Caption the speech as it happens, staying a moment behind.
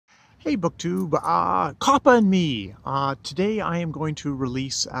Hey BookTube, COPPA and me. Today I am going to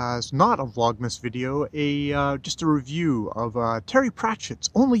release as not a Vlogmas video, just a review of Terry Pratchett's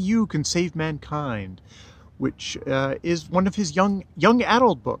 "Only You Can Save Mankind," which is one of his young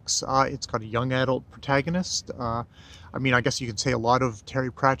adult books. It's got a young adult protagonist. I mean, I guess you could say a lot of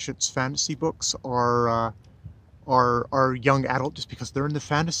Terry Pratchett's fantasy books are young adult just because they're in the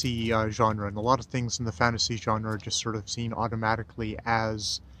fantasy genre, and a lot of things in the fantasy genre are just sort of seen automatically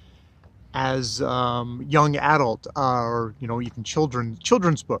as young adult, or even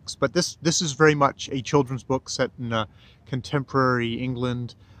children's books. But this is very much a children's book set in contemporary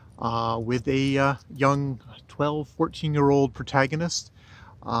England, with a young 14-year-old protagonist,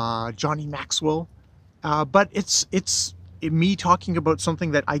 Johnny Maxwell. But it's me talking about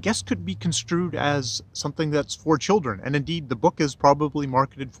something that I guess could be construed as something that's for children, and indeed the book is probably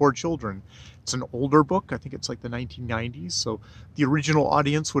marketed for children. It's an older book. I think it's like the 1990s, so the original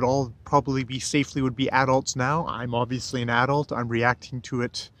audience would all probably be adults now. I'm obviously an adult. I'm reacting to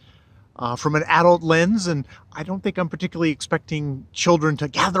it from an adult lens, and I don't think I'm particularly expecting children to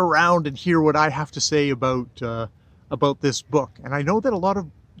gather around and hear what I have to say about this book. And I know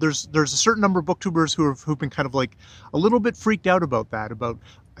that there's a certain number of booktubers who've been kind of like a little bit freaked out about that, about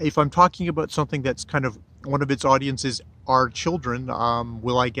if I'm talking about something that's kind of one of its audiences are children,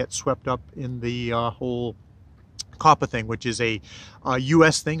 will I get swept up in the whole COPPA thing, which is a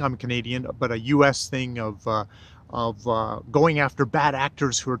U.S. thing. I'm Canadian, but a U.S. thing of going after bad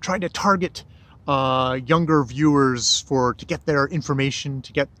actors who are trying to target younger viewers to get their information,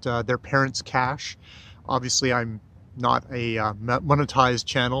 to get their parents' cash. Obviously, I'm not a monetized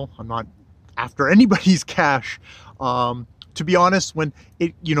channel. I'm not after anybody's cash. To be honest, when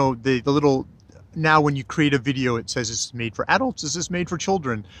it, the little, now when you create a video, it says this is made for adults, is this made for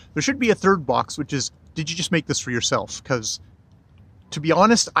children? There should be a third box, which is, did you just make this for yourself? Because to be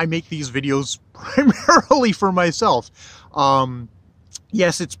honest, I make these videos primarily for myself.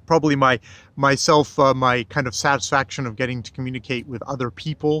 Yes, it's probably my kind of satisfaction of getting to communicate with other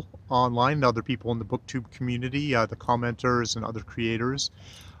people online, and other people in the booktube community, the commenters and other creators.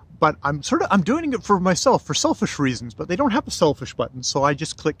 But I'm doing it for myself, for selfish reasons, but they don't have a selfish button, so I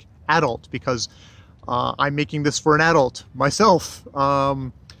just click adult because I'm making this for an adult myself.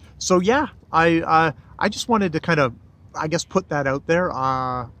 So yeah, I just wanted to kind of, I guess, put that out there.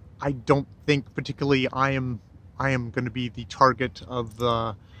 I don't think particularly I am going to be the target of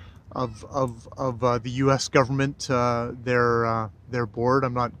the U.S. government, their board.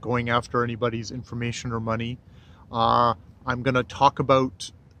 I'm not going after anybody's information or money. I'm going to talk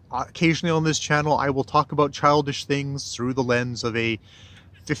about, occasionally on this channel, I will talk about childish things through the lens of a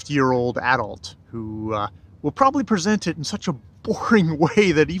 50-year-old adult who will probably present it in such a boring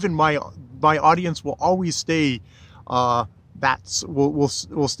way that even my audience will always stay will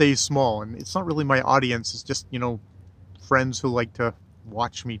stay small. And it's not really my audience, it's just friends who like to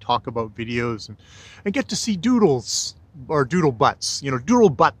watch me talk about videos and get to see doodles or doodle butts.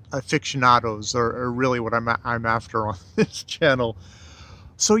 Doodle butt aficionados are really what I'm after on this channel.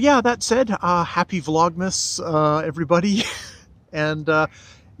 So yeah, that said, happy Vlogmas, everybody. And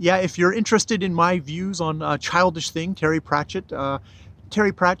yeah, if you're interested in my views on childish thing, Terry Pratchett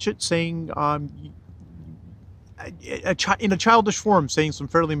saying in a childish form, saying some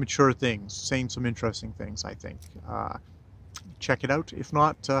fairly mature things, saying some interesting things, I think. Check it out. If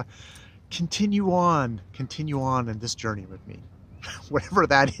not, continue on in this journey with me. Whatever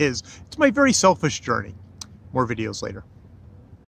that is. It's my very selfish journey. More videos later.